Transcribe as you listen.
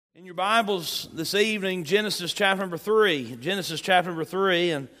In your Bibles this evening, Genesis chapter number 3. Genesis chapter number 3,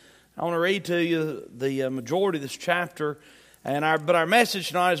 and I want to read to you the majority of this chapter. But our message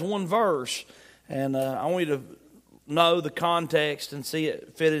tonight is one verse, and I want you to know the context and see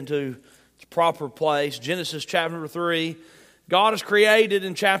it fit into its proper place. Genesis chapter number 3. God has created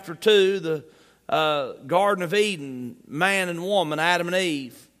in chapter 2 the Garden of Eden, man and woman, Adam and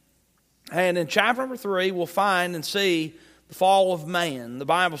Eve. And in chapter number 3, we'll find and see the fall of man. The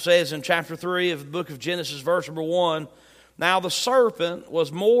Bible says in chapter 3 of the book of Genesis, verse number 1, "Now the serpent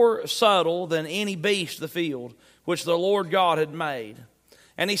was more subtle than any beast of the field, which the Lord God had made.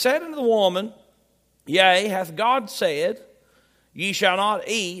 And he said unto the woman, Yea, hath God said, Ye shall not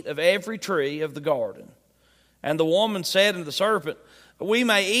eat of every tree of the garden. And the woman said unto the serpent, We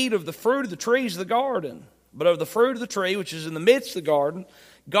may eat of the fruit of the trees of the garden, but of the fruit of the tree which is in the midst of the garden,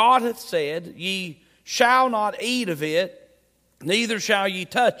 God hath said, Ye shall not eat of it, neither shall ye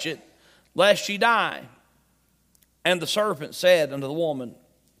touch it, lest ye die. And the serpent said unto the woman,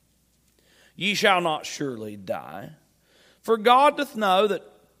 Ye shall not surely die. For God doth know that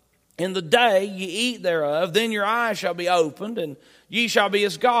in the day ye eat thereof, then your eyes shall be opened, and ye shall be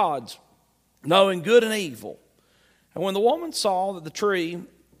as gods, knowing good and evil. And when the woman saw that the tree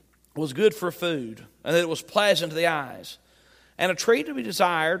was good for food, and that it was pleasant to the eyes, and a tree to be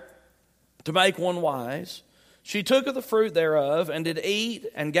desired to make one wise, she took of the fruit thereof, and did eat,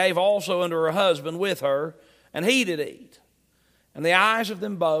 and gave also unto her husband with her, and he did eat. And the eyes of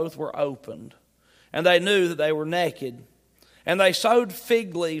them both were opened, and they knew that they were naked. And they sewed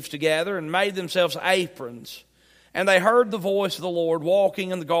fig leaves together, and made themselves aprons. And they heard the voice of the Lord walking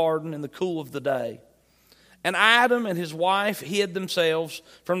in the garden in the cool of the day. And Adam and his wife hid themselves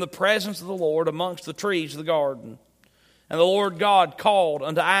from the presence of the Lord amongst the trees of the garden. And the Lord God called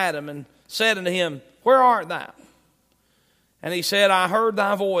unto Adam, and said unto him, Where art thou? And he said, I heard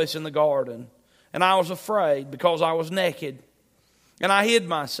thy voice in the garden, and I was afraid, because I was naked, and I hid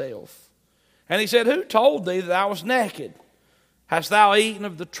myself. And he said, Who told thee that thou wast naked? Hast thou eaten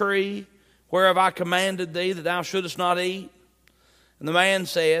of the tree whereof I commanded thee that thou shouldest not eat? And the man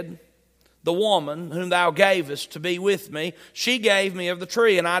said, The woman whom thou gavest to be with me, she gave me of the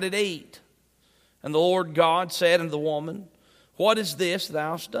tree, and I did eat. And the Lord God said unto the woman, What is this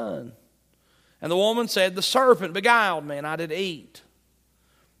thou hast done? And the woman said, The serpent beguiled me, and I did eat.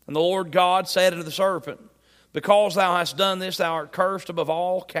 And the Lord God said unto the serpent, Because thou hast done this, thou art cursed above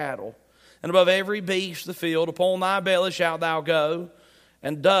all cattle, and above every beast of the field. Upon thy belly shalt thou go,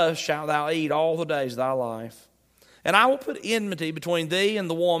 and dust shalt thou eat all the days of thy life. And I will put enmity between thee and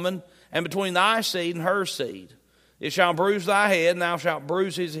the woman, and between thy seed and her seed. It shall bruise thy head, and thou shalt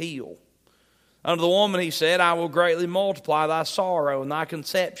bruise his heel. Unto the woman he said, I will greatly multiply thy sorrow and thy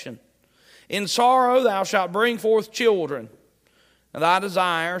conception. In sorrow thou shalt bring forth children, and thy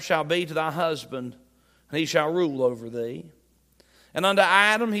desire shall be to thy husband, and he shall rule over thee. And unto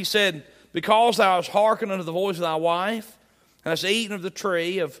Adam he said, Because thou hast hearkened unto the voice of thy wife, and hast eaten of the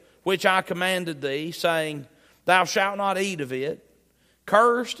tree of which I commanded thee, saying, Thou shalt not eat of it,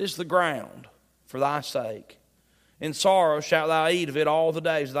 cursed is the ground for thy sake. In sorrow shalt thou eat of it all the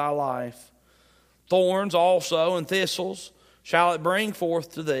days of thy life. Thorns also and thistles shall it bring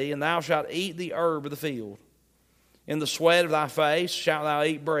forth to thee, and thou shalt eat the herb of the field. In the sweat of thy face shalt thou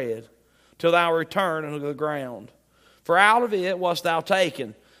eat bread, till thou return unto the ground. For out of it wast thou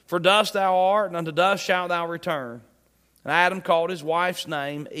taken, for dust thou art, and unto dust shalt thou return. And Adam called his wife's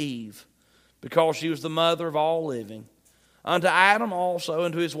name Eve, because she was the mother of all living. Unto Adam also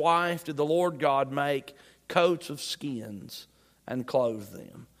and to his wife did the Lord God make coats of skins, and clothe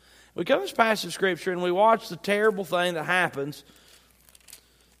them. We come to this passage of Scripture and we watch the terrible thing that happens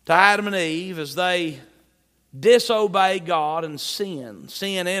to Adam and Eve as they disobey God and sin.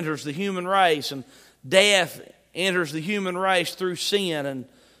 Sin enters the human race, and death enters the human race through sin. And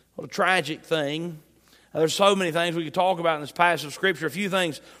what a tragic thing. There's so many things we could talk about in this passage of Scripture. A few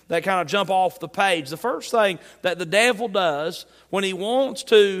things that kind of jump off the page. The first thing that the devil does when he wants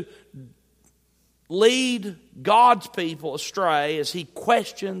to lead God's people astray is he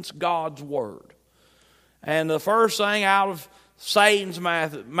questions God's word. And the first thing out of Satan's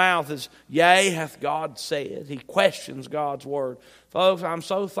mouth is, Yea, hath God said. He questions God's word. Folks, I'm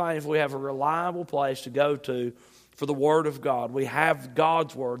so thankful we have a reliable place to go to for the word of God. We have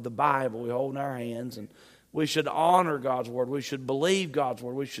God's word, the Bible, we hold in our hands, and we should honor God's word. We should believe God's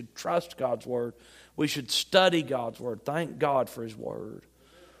word. We should trust God's word. We should study God's word. Thank God for his word.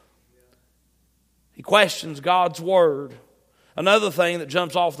 He questions God's word. Another thing that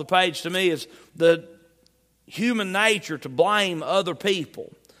jumps off the page to me is the human nature to blame other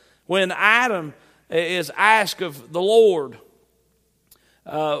people. When Adam is asked of the Lord,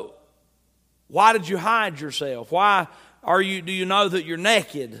 Why did you hide yourself? Why do you know that you're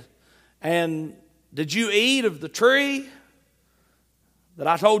naked? And did you eat of the tree that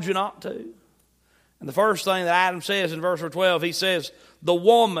I told you not to? And the first thing that Adam says in verse 12, he says, the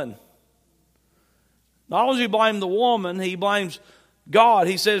woman. Not only does he blame the woman, he blames God.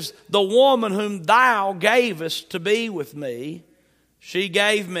 He says, the woman whom thou gavest to be with me, she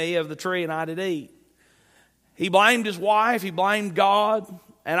gave me of the tree and I did eat. He blamed his wife, he blamed God.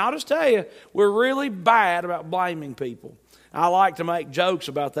 And I'll just tell you, we're really bad about blaming people. I like to make jokes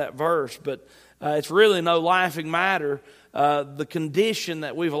about that verse, but it's really no laughing matter, the condition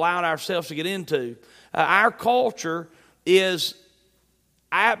that we've allowed ourselves to get into. Our culture is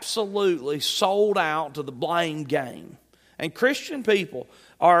absolutely sold out to the blame game. And Christian people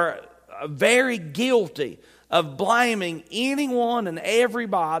are very guilty of blaming anyone and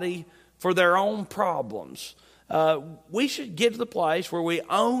everybody for their own problems. We should get to the place where we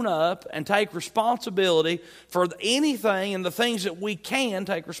own up and take responsibility for anything and the things that we can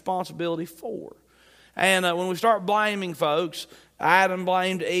take responsibility for. And when we start blaming folks, Adam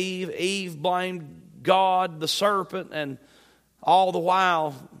blamed Eve, Eve blamed God, the serpent, and all the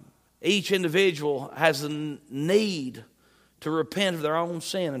while, each individual has a need to repent of their own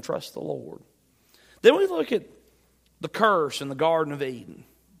sin and trust the Lord. Then we look at the curse in the Garden of Eden.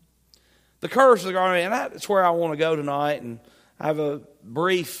 The curse of the Garden of Eden, and that's where I want to go tonight, and I have a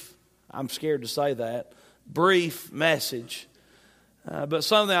brief, I'm scared to say that, brief message, but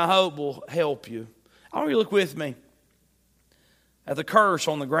something I hope will help you. I want you to look with me at the curse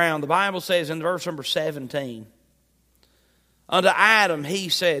on the ground. The Bible says in verse number 17, unto Adam he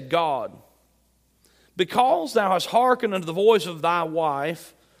said, God, because thou hast hearkened unto the voice of thy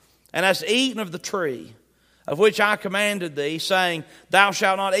wife, and hast eaten of the tree, of which I commanded thee, saying, thou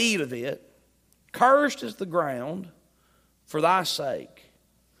shalt not eat of it, cursed is the ground for thy sake.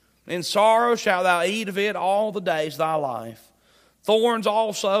 In sorrow shalt thou eat of it all the days of thy life. Thorns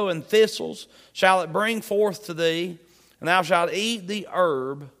also and thistles shall it bring forth to thee, and thou shalt eat the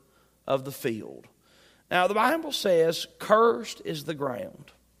herb of the field. Now the Bible says, cursed is the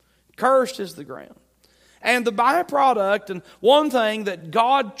ground. Cursed is the ground. And the byproduct, and one thing that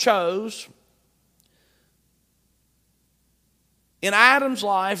God chose in Adam's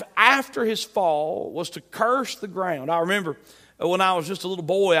life after his fall was to curse the ground. I remember when I was just a little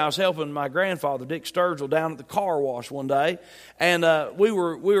boy, I was helping my grandfather, Dick Sturgill, down at the car wash one day. And we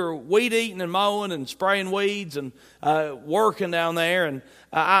were weed eating and mowing and spraying weeds and working down there. And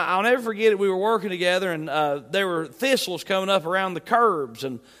I'll never forget it. We were working together, and there were thistles coming up around the curbs.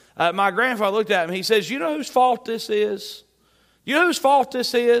 And my grandfather looked at me. He says, you know whose fault this is? You know whose fault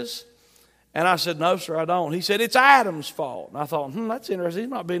this is? And I said, no, sir, I don't. He said, it's Adam's fault. And I thought, that's interesting. He's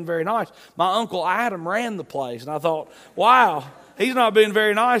not being very nice. My uncle Adam ran the place. And I thought, wow, he's not being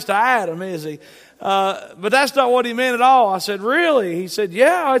very nice to Adam, is he? But that's not what he meant at all. I said, really? He said,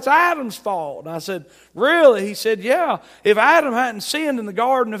 yeah, it's Adam's fault. And I said, really? He said, yeah. If Adam hadn't sinned in the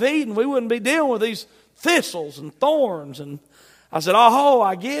Garden of Eden, we wouldn't be dealing with these thistles and thorns. And I said, oh,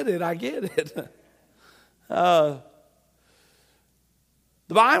 I get it.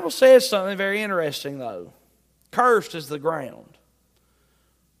 The Bible says something very interesting, though. Cursed is the ground.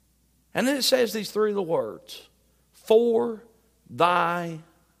 And then it says these three little words. For thy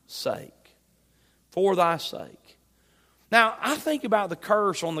sake. For thy sake. Now, I think about the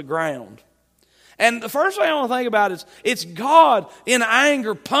curse on the ground. And the first thing I want to think about is it's God in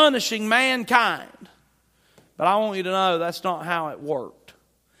anger punishing mankind. But I want you to know that's not how it worked.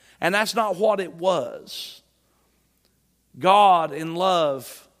 And that's not what it was. God in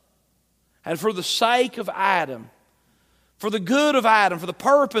love, and for the sake of Adam, for the good of Adam, for the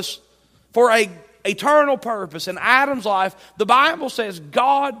purpose, for an eternal purpose in Adam's life, the Bible says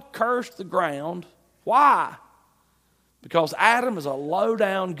God cursed the ground. Why? Because Adam is a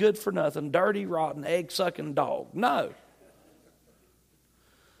low-down, good-for-nothing, dirty, rotten, egg-sucking dog. No.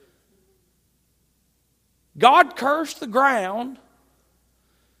 God cursed the ground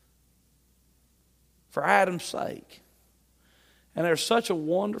for Adam's sake. And there's such a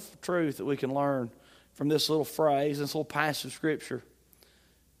wonderful truth that we can learn from this little phrase, this little passage of Scripture.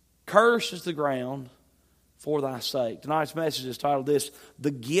 Cursed is the ground for thy sake. Tonight's message is titled this,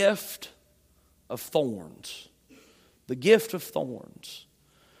 The Gift of Thorns. The gift of thorns.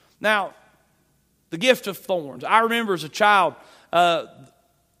 Now, the gift of thorns. I remember as a child, my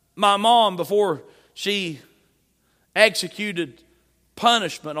mom, before she executed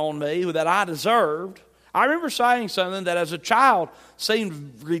punishment on me that I deserved, I remember saying something that as a child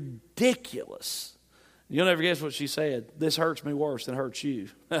seemed ridiculous. You'll never guess what she said. This hurts me worse than hurts you.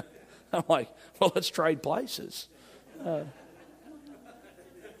 I'm like, well, let's trade places.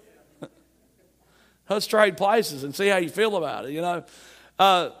 Let's trade places and see how you feel about it, you know.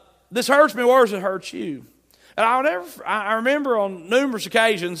 This hurts me worse than it hurts you. And I remember on numerous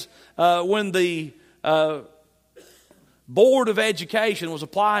occasions when the Board of Education was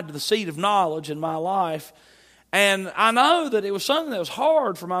applied to the seat of knowledge in my life, and I know that it was something that was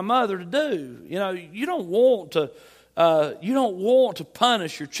hard for my mother to do. You know, you don't want to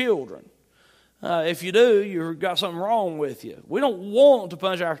punish your children. If you do, you've got something wrong with you. We don't want to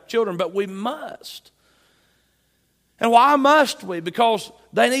punish our children, but we must. And why must we? Because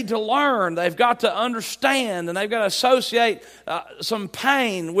they need to learn. They've got to understand, and they've got to associate some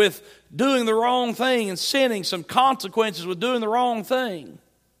pain with doing the wrong thing and sinning, some consequences with doing the wrong thing.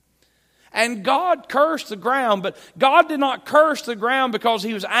 And God cursed the ground, but God did not curse the ground because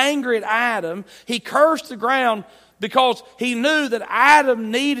He was angry at Adam. He cursed the ground because He knew that Adam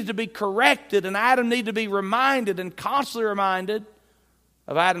needed to be corrected, and Adam needed to be reminded and constantly reminded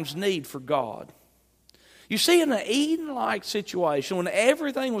of Adam's need for God. You see, in an Eden-like situation, when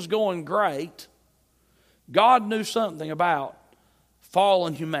everything was going great, God knew something about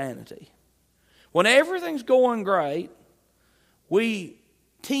fallen humanity. When everything's going great, we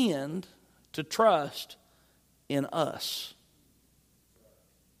tend to trust in us.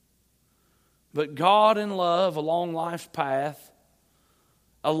 But God in love along life's path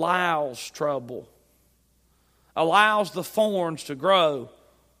allows trouble, allows the thorns to grow,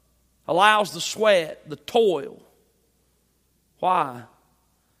 allows the sweat, the toil. Why?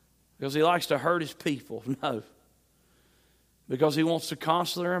 Because He likes to hurt His people? No. Because He wants to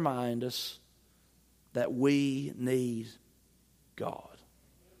constantly remind us that we need God.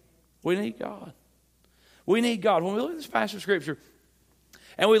 We need God. We need God. When we look at this passage of Scripture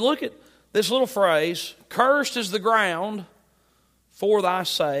and we look at this little phrase, cursed is the ground for thy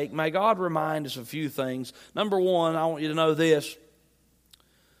sake, may God remind us of a few things. Number one, I want you to know this.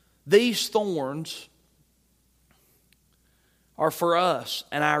 These thorns are for us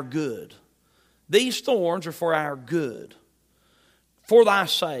and our good. These thorns are for our good. For thy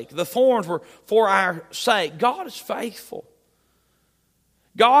sake. The thorns were for our sake. God is faithful.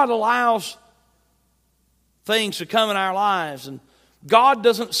 God allows things to come in our lives, and God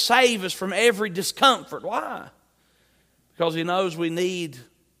doesn't save us from every discomfort. Why? Because He knows we need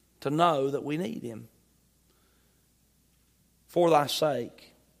to know that we need Him. For thy sake.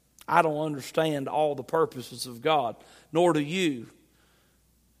 I don't understand all the purposes of God, nor do you.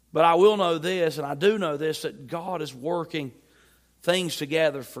 But I will know this, and I do know this, that God is working things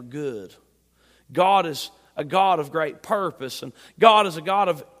together for good. God is a God of great purpose, and God is a God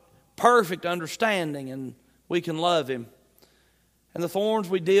of perfect understanding, and we can love Him. And the thorns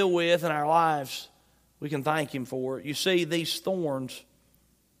we deal with in our lives, we can thank Him for it. You see, these thorns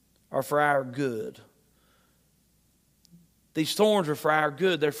are for our good. These thorns are for our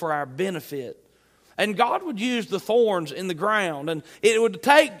good. They're for our benefit. And God would use the thorns in the ground. And it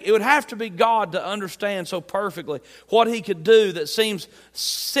would have to be God to understand so perfectly what He could do that seems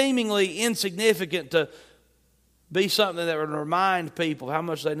seemingly insignificant to be something that would remind people how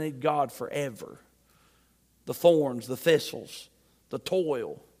much they need God forever. The thorns, the thistles, the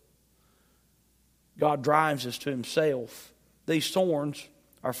toil. God drives us to Himself. These thorns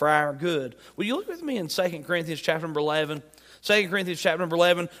are for our good. Will you look with me in 2 Corinthians chapter number 11? 2 Corinthians chapter number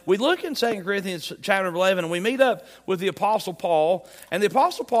 11. We look in 2 Corinthians chapter number 11 and we meet up with the Apostle Paul. And the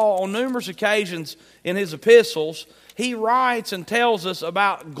Apostle Paul, on numerous occasions in his epistles, he writes and tells us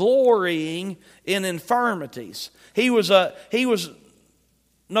about glorying in infirmities. He was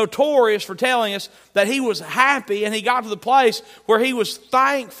notorious for telling us that he was happy and he got to the place where he was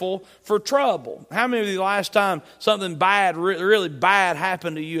thankful for trouble. How many of you last time something bad, really bad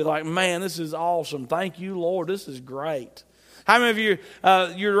happened to you, like, man, this is awesome. Thank you, Lord. This is great. How many of you,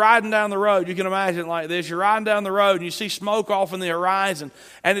 you're riding down the road, you can imagine it like this, you're riding down the road and you see smoke off in the horizon,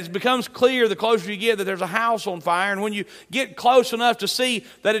 and it becomes clear the closer you get that there's a house on fire, and when you get close enough to see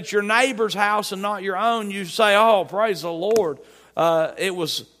that it's your neighbor's house and not your own, you say, oh, praise the Lord, it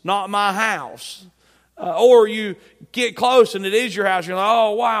was not my house. Or you get close and it is your house. You're like,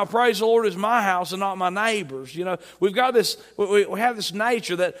 oh, wow, praise the Lord, it's my house and not my neighbor's. You know, we've got this, we have this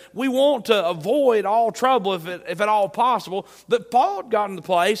nature that we want to avoid all trouble if at all possible. But Paul had gotten to the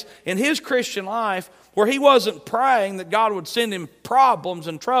place in his Christian life where he wasn't praying that God would send him problems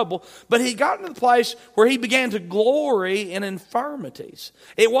and trouble, but he got to the place where he began to glory in infirmities.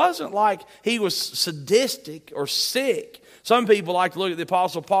 It wasn't like he was sadistic or sick. Some people like to look at the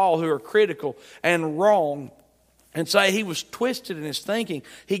Apostle Paul who are critical and wrong and say he was twisted in his thinking.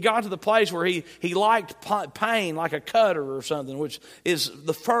 He got to the place where he liked pain like a cutter or something, which is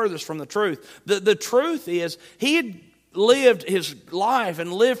the furthest from the truth. The truth is he had lived his life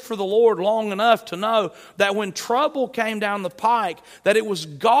and lived for the Lord long enough to know that when trouble came down the pike, that it was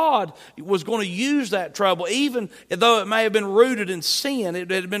God was going to use that trouble, even though it may have been rooted in sin,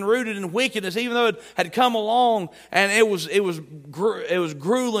 it had been rooted in wickedness, even though it had come along and it was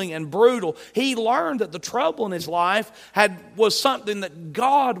grueling and brutal. He learned that the trouble in his life was something that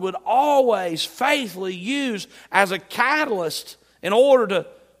God would always faithfully use as a catalyst in order to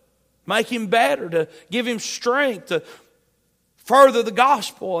make him better, to give him strength, to further the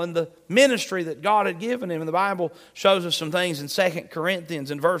gospel and the ministry that God had given him. And the Bible shows us some things in 2 Corinthians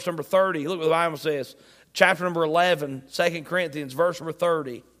in verse number 30. Look what the Bible says. Chapter number 11, 2 Corinthians, verse number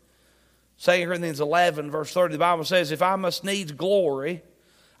 30. 2 Corinthians 11, verse 30, the Bible says, "If I must needs glory,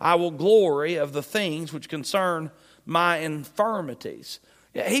 I will glory of the things which concern my infirmities."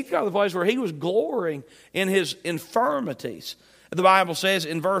 Yeah, he got to the place where he was glorying in his infirmities. The Bible says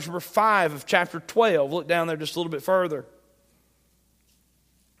in verse number 5 of chapter 12, look down there just a little bit further.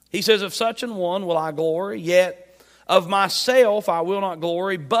 He says, "Of such an one will I glory, yet of myself I will not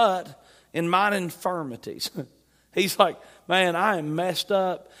glory, but in mine infirmities." He's like, man, I am messed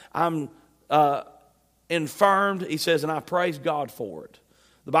up. I'm infirmed. He says, and I praise God for it.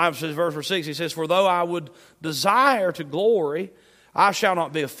 The Bible says, verse number 6, he says, "For though I would desire to glory, I shall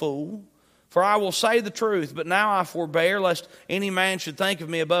not be a fool. For I will say the truth, but now I forbear, lest any man should think of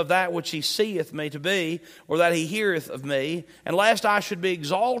me above that which he seeth me to be, or that he heareth of me, and lest I should be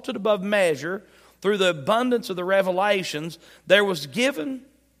exalted above measure through the abundance of the revelations, there was given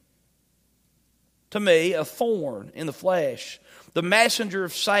to me a thorn in the flesh, the messenger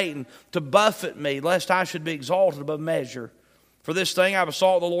of Satan, to buffet me, lest I should be exalted above measure. For this thing I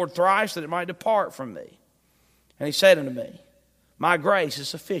besought the Lord thrice, that it might depart from me. And he said unto me, My grace is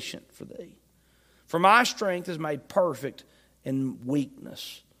sufficient for thee. For my strength is made perfect in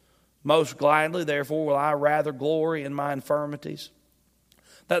weakness. Most gladly, therefore, will I rather glory in my infirmities,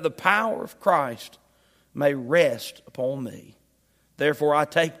 that the power of Christ may rest upon me. Therefore I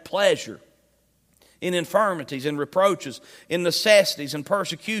take pleasure in infirmities, in reproaches, in necessities, in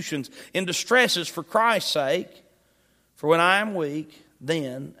persecutions, in distresses for Christ's sake. For when I am weak,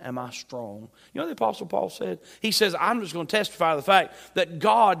 then am I strong." You know what the Apostle Paul said? He says, I'm just going to testify to the fact that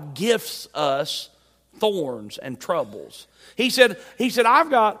God gifts us thorns and troubles. He said, I've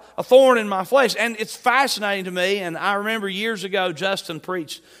got a thorn in my flesh. And it's fascinating to me. And I remember years ago, Justin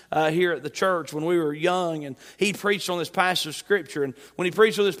preached here at the church when we were young. And he preached on this passage of Scripture. And when he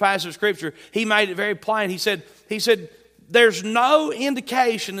preached on this passage of Scripture, he made it very plain. He said, there's no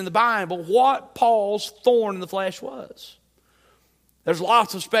indication in the Bible what Paul's thorn in the flesh was. There's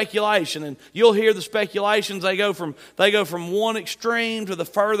lots of speculation, and you'll hear the speculations. They go from one extreme to the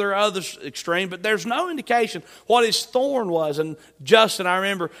further other extreme, but there's no indication what his thorn was. And Justin, I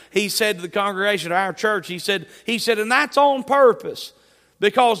remember, he said to the congregation of our church, he said, and that's on purpose,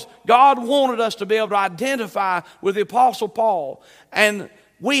 because God wanted us to be able to identify with the Apostle Paul. And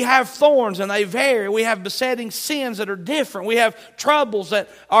we have thorns and they vary. We have besetting sins that are different. We have troubles that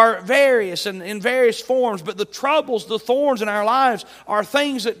are various and in various forms. But the troubles, the thorns in our lives are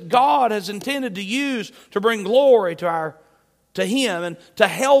things that God has intended to use to bring glory to Him and to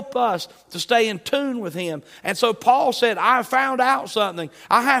help us to stay in tune with Him. And so Paul said, I found out something.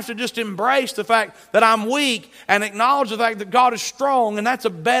 I have to just embrace the fact that I'm weak and acknowledge the fact that God is strong, and that's a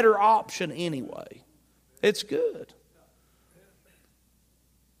better option anyway. It's good.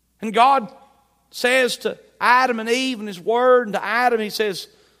 And God says to Adam and Eve in His Word, and to Adam He says,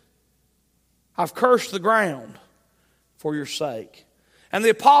 I've cursed the ground for your sake. And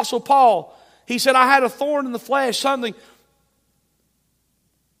the Apostle Paul, he said, I had a thorn in the flesh, something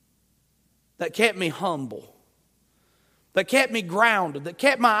that kept me humble, that kept me grounded, that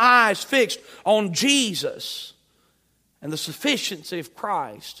kept my eyes fixed on Jesus and the sufficiency of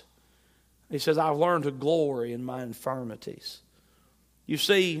Christ. He says, I've learned to glory in my infirmities. You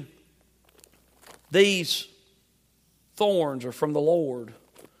see, these thorns are from the Lord.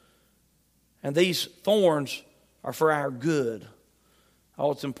 And these thorns are for our good.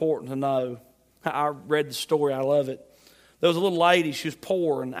 Oh, it's important to know. I read the story. I love it. There was a little lady. She was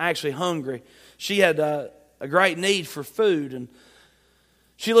poor and actually hungry. She had a great need for food. And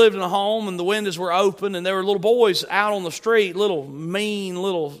she lived in a home, and the windows were open, and there were little boys out on the street, little mean,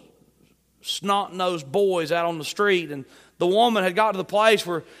 little snot-nosed boys out on the street. And the woman had got to the place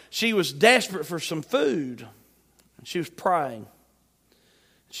where she was desperate for some food. And she was praying.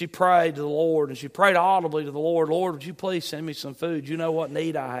 She prayed to the Lord, and she prayed audibly to the Lord, Lord, would you please send me some food? You know what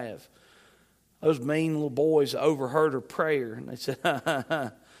need I have. Those mean little boys overheard her prayer, and they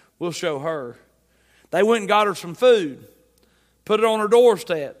said, we'll show her. They went and got her some food, put it on her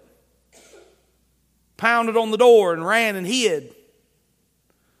doorstep, pounded on the door and ran and hid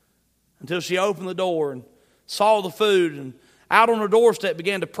until she opened the door and saw the food, and out on her doorstep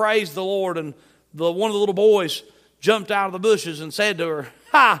began to praise the Lord. And one of the little boys jumped out of the bushes and said to her,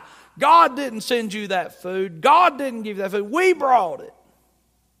 "Ha! God didn't send you that food. God didn't give you that food. We brought it."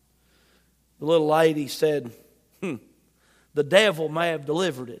 The little lady said, "The devil may have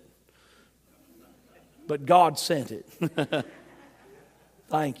delivered it, but God sent it."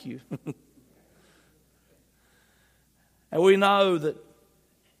 Thank you. And we know that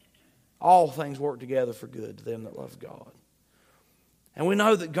all things work together for good to them that love God. And we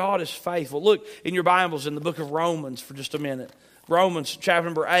know that God is faithful. Look in your Bibles in the book of Romans for just a minute. Romans chapter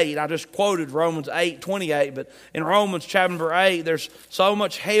number 8. I just quoted Romans 8:28, but in Romans chapter number 8, there's so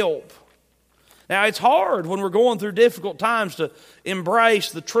much help. Now, it's hard when we're going through difficult times to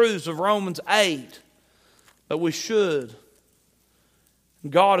embrace the truths of Romans 8, but we should.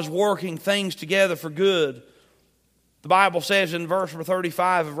 God is working things together for good. The Bible says in verse number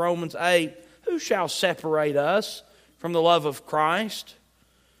 35 of Romans 8, "Who shall separate us from the love of Christ?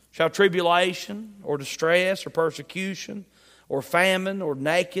 Shall tribulation or distress or persecution or famine or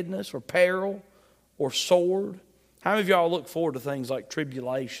nakedness or peril or sword?" How many of y'all look forward to things like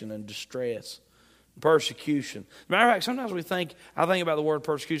tribulation and distress, persecution? As a matter of fact, sometimes I think about the word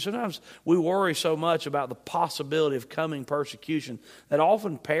persecution. Sometimes we worry so much about the possibility of coming persecution that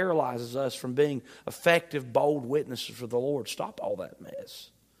often paralyzes us from being effective, bold witnesses for the Lord. Stop all that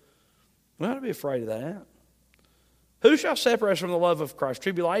mess. We don't have to be afraid of that. Who shall separate us from the love of Christ?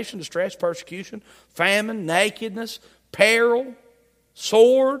 Tribulation, distress, persecution, famine, nakedness, peril,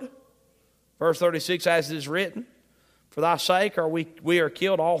 sword. Verse 36, as it is written, "For thy sake we are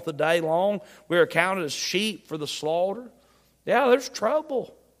killed all the day long. We are counted as sheep for the slaughter." Yeah, there's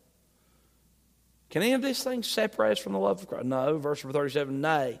trouble. Can any of these things separate us from the love of Christ? No. Verse number 37,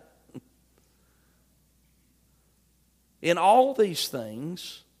 "Nay. In all these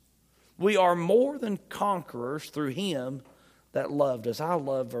things we are more than conquerors through him that loved us." I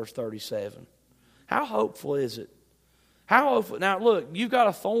love verse 37. How hopeful is it? How hopeful. Now look, you've got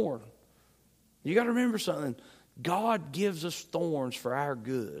a thorn. You got to remember something. God gives us thorns for our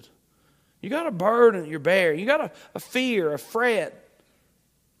good. You got a burden that you're bearing. You got a fear, a fret,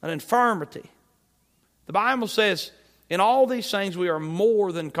 an infirmity. The Bible says, in all these things we are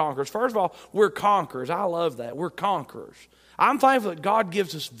more than conquerors. First of all, we're conquerors. I love that. We're conquerors. I'm thankful that God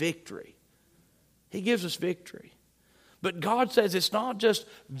gives us victory. He gives us victory. But God says it's not just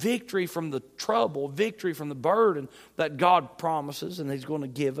victory from the trouble, victory from the burden that God promises and He's going to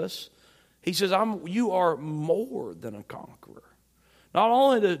give us. He says, you are more than a conqueror. Not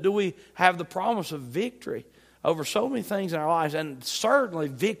only do we have the promise of victory over so many things in our lives, and certainly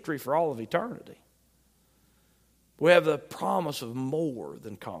victory for all of eternity, we have the promise of more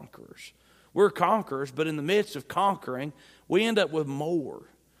than conquerors. We're conquerors, but in the midst of conquering, we end up with more.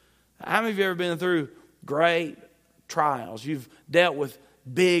 How many of you have ever been through great trials? You've dealt with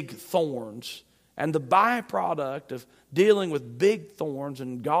big thorns. And the byproduct of dealing with big thorns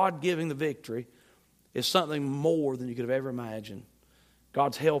and God giving the victory is something more than you could have ever imagined.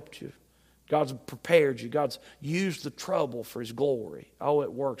 God's helped you. God's prepared you. God's used the trouble for His glory. Oh,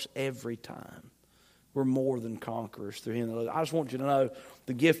 it works every time. We're more than conquerors through Him. I just want you to know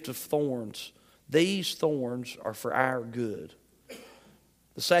the gift of thorns. These thorns are for our good.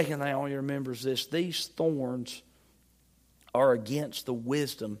 The second thing I want you to remember is this. These thorns are against the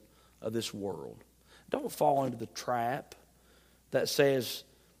wisdom of this world. Don't fall into the trap that says,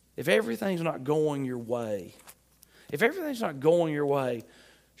 if everything's not going your way,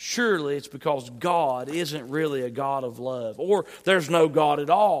 surely it's because God isn't really a God of love, or there's no God at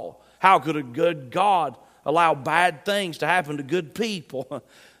all. How could a good God allow bad things to happen to good people?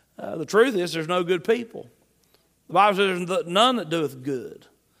 The truth is, there's no good people. The Bible says there's none that doeth good.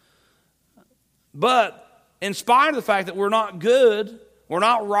 But in spite of the fact that we're not good, we're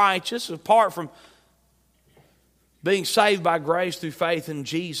not righteous, apart from being saved by grace through faith in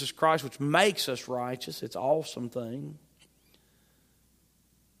Jesus Christ, which makes us righteous. It's an awesome thing.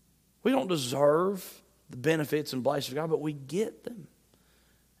 We don't deserve the benefits and blessings of God, but we get them.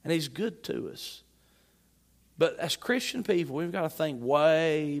 And He's good to us. But as Christian people, we've got to think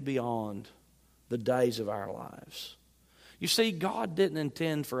way beyond the days of our lives. You see, God didn't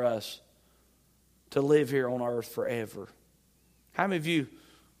intend for us to live here on earth forever. How many of you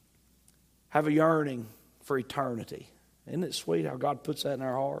have a yearning for eternity? Isn't it sweet how God puts that in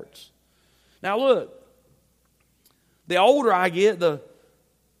our hearts? Now look, the older I get, the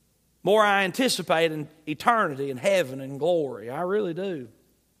more I anticipate in eternity and heaven and glory. I really do.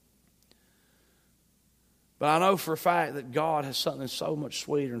 But I know for a fact that God has something so much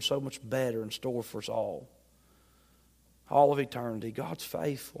sweeter and so much better in store for us all. All of eternity. God's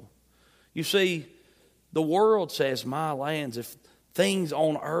faithful. You see, the world says, my lands, if things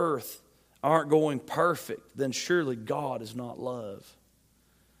on earth aren't going perfect, then surely God is not love.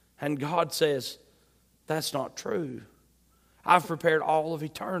 And God says, that's not true. I've prepared all of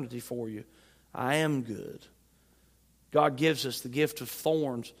eternity for you. I am good. God gives us the gift of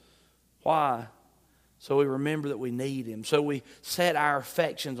thorns. Why? So we remember that we need Him. So we set our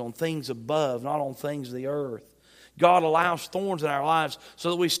affections on things above, not on things of the earth. God allows thorns in our lives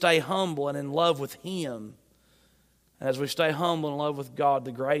so that we stay humble and in love with Him. And as we stay humble and in love with God,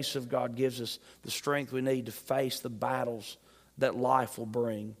 the grace of God gives us the strength we need to face the battles that life will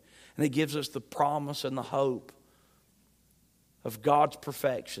bring. And it gives us the promise and the hope of God's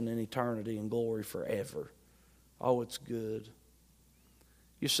perfection in eternity and glory forever. Oh, it's good.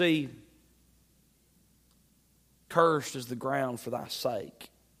 You see, cursed is the ground for thy sake.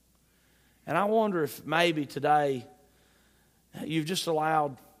 And I wonder if maybe today you've just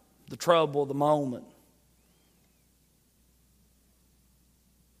allowed the trouble of the moment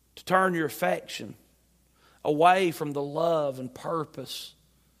to turn your affection away from the love and purpose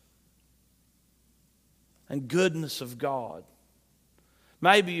and goodness of God.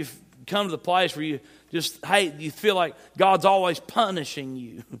 Maybe you've come to the place where you just hate, you feel like God's always punishing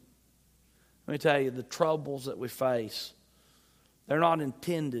you. Let me tell you, the troubles that we face, they're not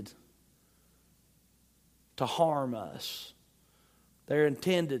intended to harm us. They're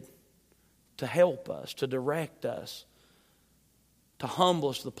intended to help us, to direct us, to humble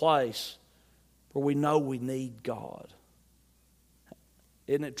us to the place where we know we need God.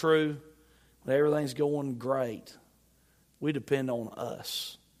 Isn't it true? When everything's going great, we depend on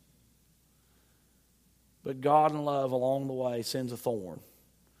us. But God in love along the way sends a thorn.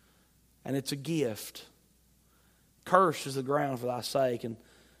 And it's a gift. Cursed is the ground for thy sake. And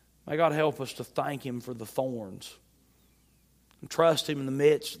may God help us to thank Him for the thorns. And trust Him in the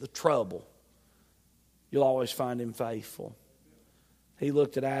midst of the trouble. You'll always find Him faithful. He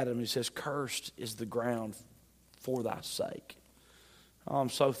looked at Adam and He says, cursed is the ground for thy sake. Oh, I'm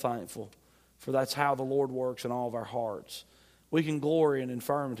so thankful. For that's how the Lord works in all of our hearts. We can glory in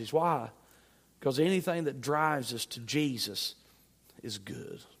infirmities. Why? Because anything that drives us to Jesus is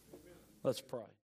good. Let's pray.